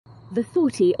The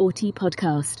Thoughty Auti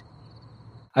podcast.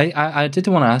 I did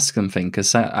want to ask something,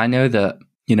 because I know that,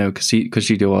 because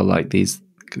you do all like these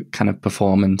kind of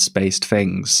performance-based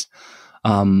things.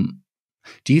 Do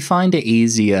you find it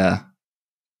easier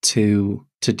to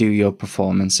do your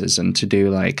performances and to do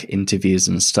like interviews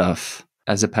and stuff,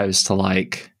 as opposed to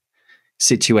like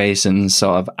situations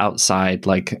sort of outside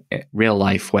like real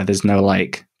life where there's no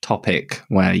like topic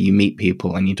where you meet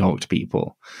people and you talk to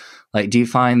people? Like, do you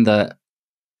find that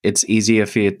it's easier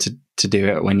for you to do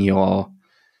it when you're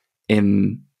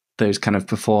in those kind of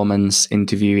performance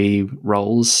interviewee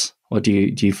roles, or do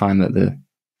you find that the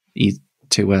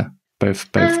two are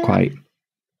both quite?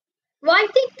 Well, I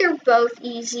think they're both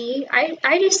easy.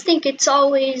 I just think it's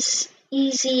always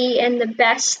easy and the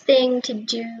best thing to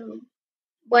do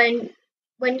when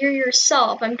you're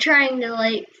yourself. I'm trying to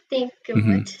like think of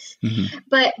it,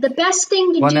 but the best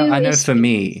thing to do. No, I know for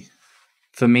me,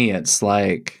 it's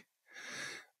like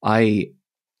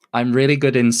I'm really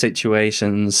good in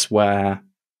situations where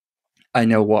I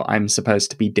know what I'm supposed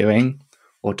to be doing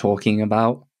or talking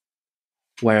about,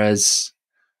 whereas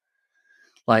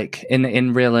like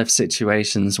in real life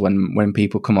situations when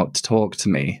people come up to talk to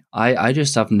me, I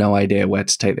just have no idea where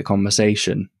to take the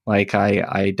conversation. Like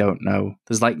I don't know.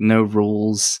 There's like no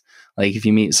rules. Like if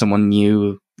you meet someone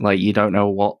new, like you don't know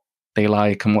what they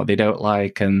like and what they don't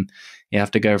like, and you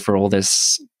have to go for all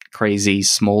this crazy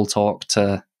small talk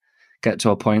to get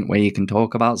to a point where you can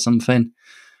talk about something.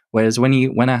 Whereas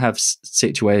when I have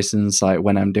situations like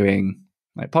when I'm doing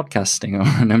like podcasting or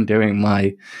when I'm doing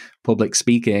my public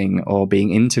speaking or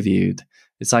being interviewed,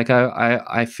 it's like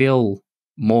I feel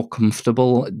more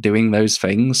comfortable doing those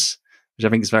things, which I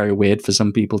think is very weird for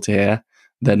some people to hear,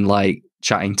 than like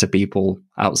chatting to people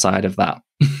outside of that.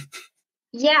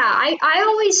 Yeah, I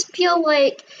always feel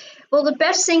like, well, the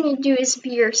best thing to do is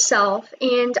be yourself.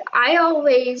 And I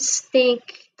always think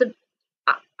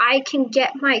I can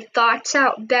get my thoughts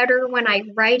out better when I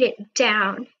write it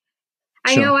down.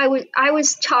 I know I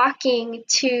was talking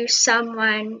to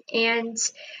someone, and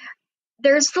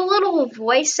there's the little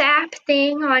voice app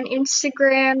thing on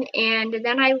Instagram, and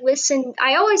then I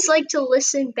always like to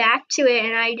listen back to it,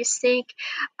 and I just think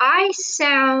I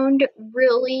sound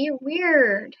really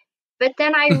weird. But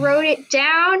then I wrote it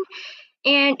down,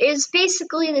 and it's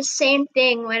basically the same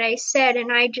thing what I said,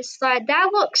 and I just thought, that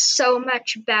looks so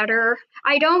much better.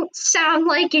 I don't sound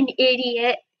like an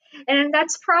idiot, and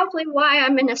that's probably why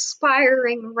I'm an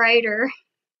aspiring writer.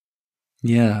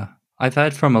 Yeah, I've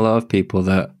heard from a lot of people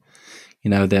that,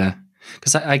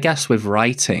 because I guess with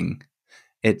writing,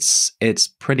 it's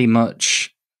pretty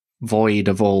much void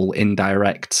of all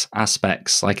indirect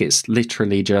aspects. Like it's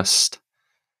literally just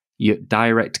your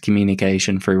direct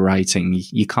communication through writing.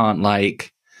 You can't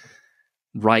like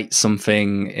write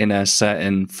something in a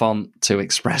certain font to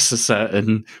express a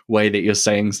certain way that you're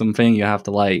saying something. You have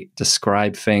to like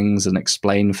describe things and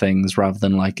explain things rather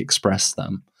than like express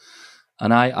them.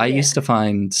 And I used to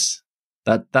find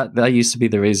that used to be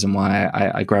the reason why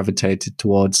I gravitated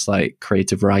towards like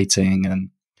creative writing. And,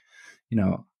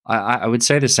 I would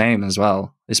say the same as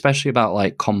well, especially about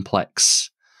like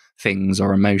complex things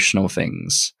or emotional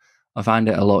things. I find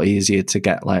it a lot easier to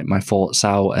get like my thoughts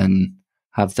out and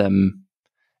have them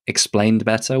explained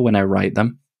better when I write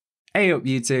them. Hey up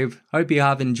YouTube, hope you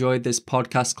have enjoyed this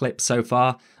podcast clip so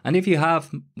far, and if you have,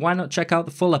 why not check out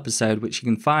the full episode, which you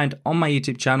can find on my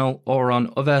YouTube channel or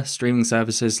on other streaming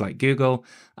services like Google,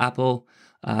 Apple,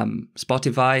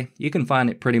 Spotify. You can find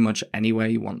it pretty much anywhere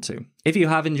you want to. If you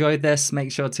have enjoyed this,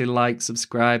 make sure to like,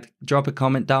 subscribe, drop a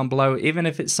comment down below, even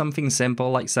if it's something simple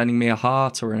like sending me a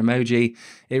heart or an emoji.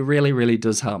 It really, really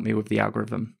does help me with the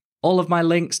algorithm. All of my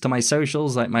links to my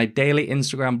socials, like my daily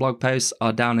Instagram blog posts,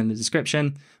 are down in the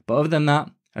description. But other than that,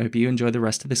 I hope you enjoy the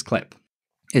rest of this clip.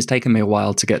 It's taken me a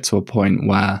while to get to a point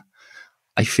where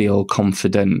I feel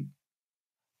confident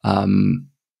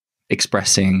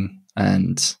expressing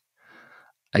and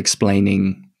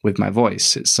explaining with my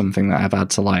voice. It's something that I've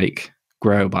had to like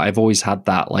grow, but I've always had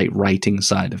that like writing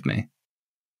side of me.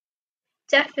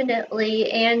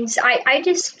 Definitely. And I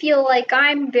just feel like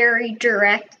I'm very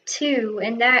direct too.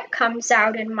 And that comes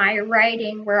out in my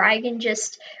writing, where I can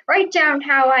just write down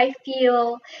how I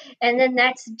feel and then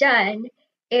that's done.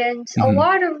 And a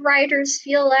lot of writers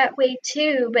feel that way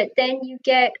too. But then you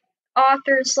get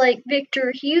authors like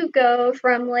Victor Hugo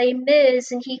from Les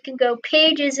Mis, and he can go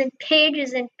pages and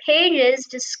pages and pages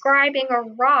describing a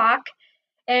rock.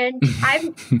 And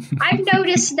I've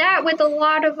noticed that with a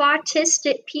lot of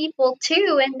autistic people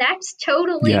too, and that's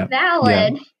totally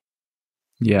valid.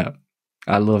 Yeah,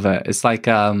 I love it. It's like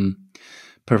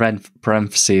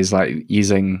parentheses, like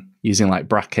using like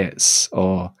brackets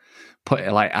or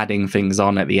adding things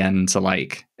on at the end to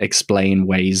like explain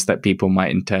ways that people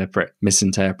might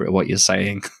misinterpret what you're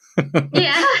saying.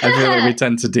 Yeah. I feel like we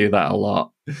tend to do that a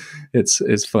lot.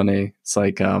 It's funny. It's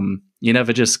like you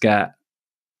never just get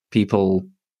people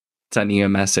sending you a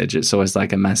message. It's always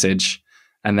like a message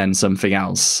and then something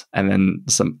else and then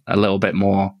a little bit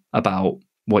more about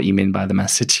what you mean by the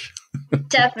message.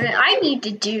 Definitely. I need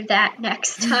to do that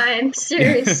next time.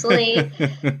 Seriously.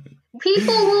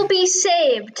 People will be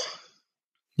saved.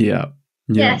 Yeah.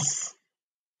 Yes.